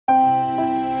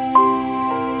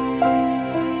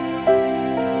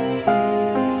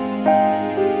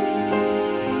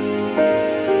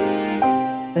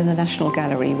National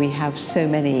Gallery we have so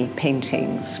many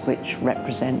paintings which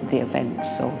represent the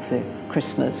events of the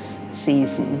Christmas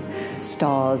season.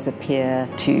 Stars appear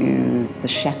to the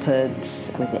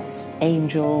shepherds with its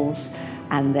angels,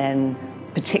 and then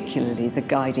particularly the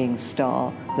guiding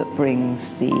star that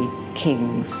brings the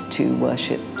kings to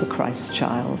worship the Christ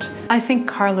child. I think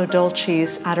Carlo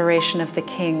Dolci's Adoration of the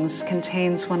Kings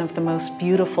contains one of the most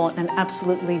beautiful and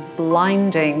absolutely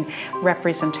blinding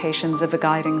representations of a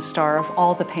guiding star of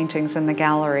all the paintings in the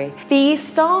gallery. The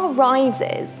star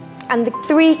rises, and the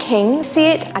three kings see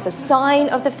it as a sign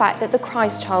of the fact that the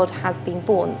Christ child has been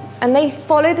born. And they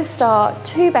follow the star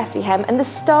to Bethlehem, and the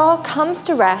star comes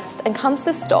to rest and comes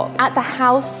to stop at the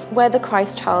house where the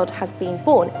Christ child has been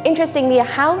born. Interestingly, a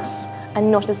house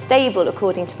and not a stable,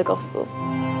 according to the Gospel.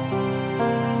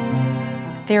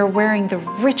 They are wearing the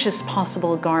richest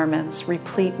possible garments,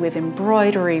 replete with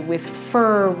embroidery, with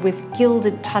fur, with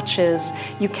gilded touches.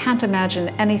 You can't imagine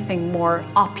anything more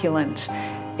opulent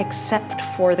except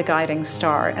for the guiding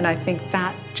star. And I think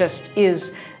that just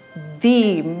is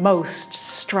the most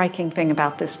striking thing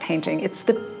about this painting. It's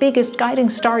the biggest guiding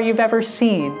star you've ever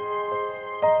seen.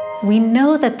 We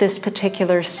know that this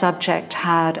particular subject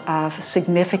had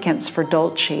significance for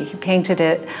Dolci. He painted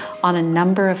it on a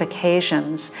number of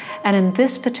occasions, and in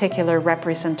this particular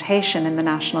representation in the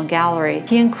National Gallery,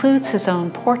 he includes his own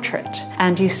portrait,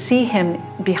 and you see him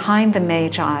behind the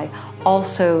Magi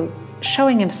also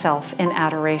showing himself in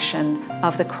adoration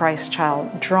of the Christ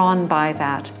child, drawn by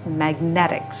that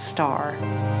magnetic star.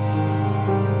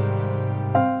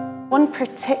 One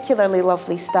particularly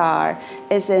lovely star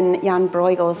is in Jan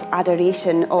Bruegel's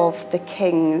Adoration of the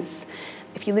Kings.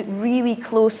 If you look really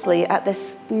closely at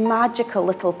this magical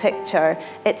little picture,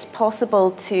 it's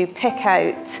possible to pick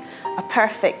out a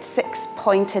perfect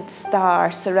six-pointed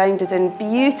star surrounded in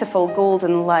beautiful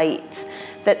golden light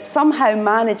that somehow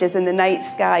manages in the night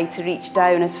sky to reach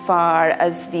down as far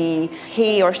as the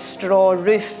hay or straw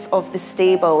roof of the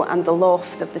stable and the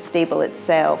loft of the stable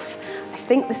itself. I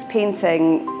think this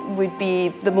painting would be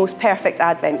the most perfect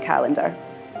Advent calendar.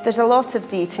 There's a lot of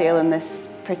detail in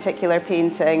this particular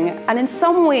painting, and in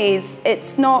some ways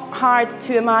it's not hard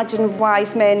to imagine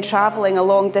wise men travelling a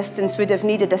long distance would have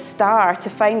needed a star to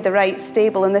find the right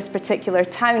stable in this particular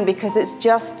town, because it's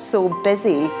just so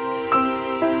busy.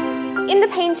 In the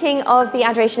painting of the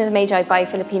Adoration of the Magi by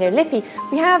Filippino Lippi,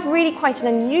 we have really quite an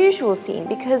unusual scene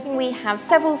because we have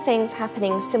several things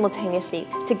happening simultaneously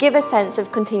to give a sense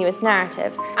of continuous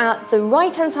narrative. At the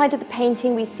right-hand side of the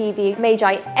painting, we see the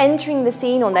Magi entering the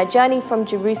scene on their journey from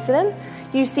Jerusalem.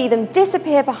 You see them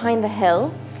disappear behind the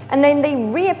hill, and then they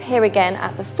reappear again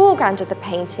at the foreground of the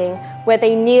painting, where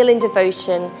they kneel in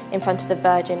devotion in front of the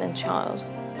Virgin and Child.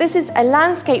 This is a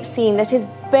landscape scene that is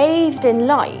bathed in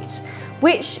light,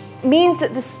 which means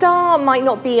that the star might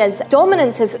not be as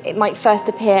dominant as it might first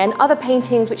appear in other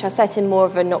paintings which are set in more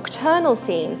of a nocturnal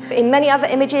scene. In many other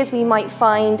images we might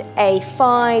find a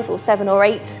 5 or 7 or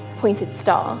 8 pointed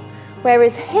star,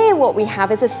 whereas here what we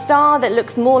have is a star that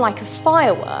looks more like a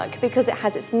firework because it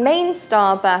has its main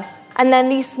star burst and then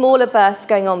these smaller bursts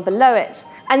going on below it.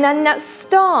 And then that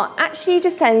star actually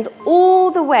descends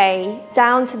all the way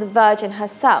down to the Virgin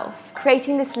herself,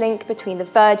 creating this link between the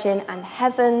Virgin and the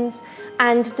heavens,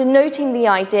 and denoting the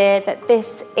idea that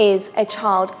this is a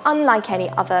child unlike any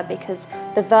other because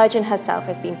the Virgin herself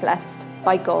has been blessed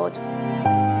by God.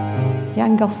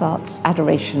 Jan Gossart's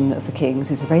Adoration of the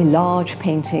Kings is a very large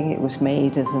painting. It was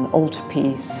made as an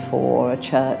altarpiece for a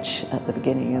church at the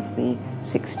beginning of the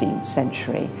 16th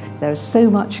century. There is so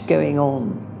much going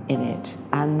on in it,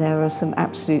 and there are some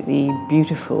absolutely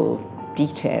beautiful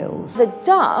details. The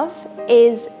dove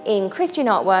is, in Christian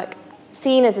artwork,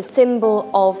 seen as a symbol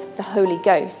of the Holy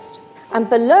Ghost. And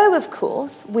below, of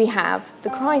course, we have the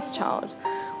Christ child,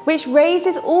 which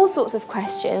raises all sorts of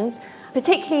questions,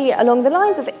 particularly along the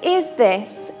lines of, is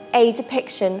this a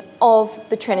depiction of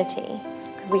the Trinity?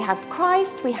 Because we have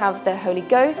Christ, we have the Holy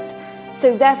Ghost,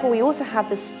 so therefore we also have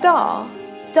the star.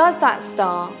 Does that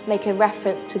star make a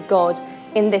reference to God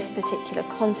in this particular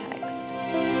context?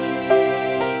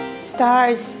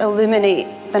 Stars illuminate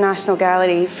the National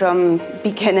Gallery from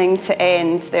beginning to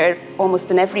end. They're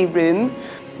almost in every room.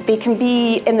 They can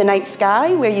be in the night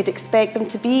sky where you'd expect them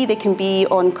to be, they can be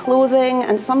on clothing,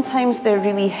 and sometimes they're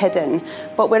really hidden.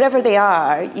 But wherever they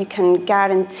are, you can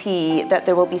guarantee that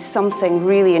there will be something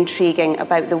really intriguing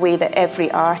about the way that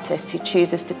every artist who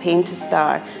chooses to paint a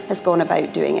star has gone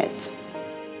about doing it.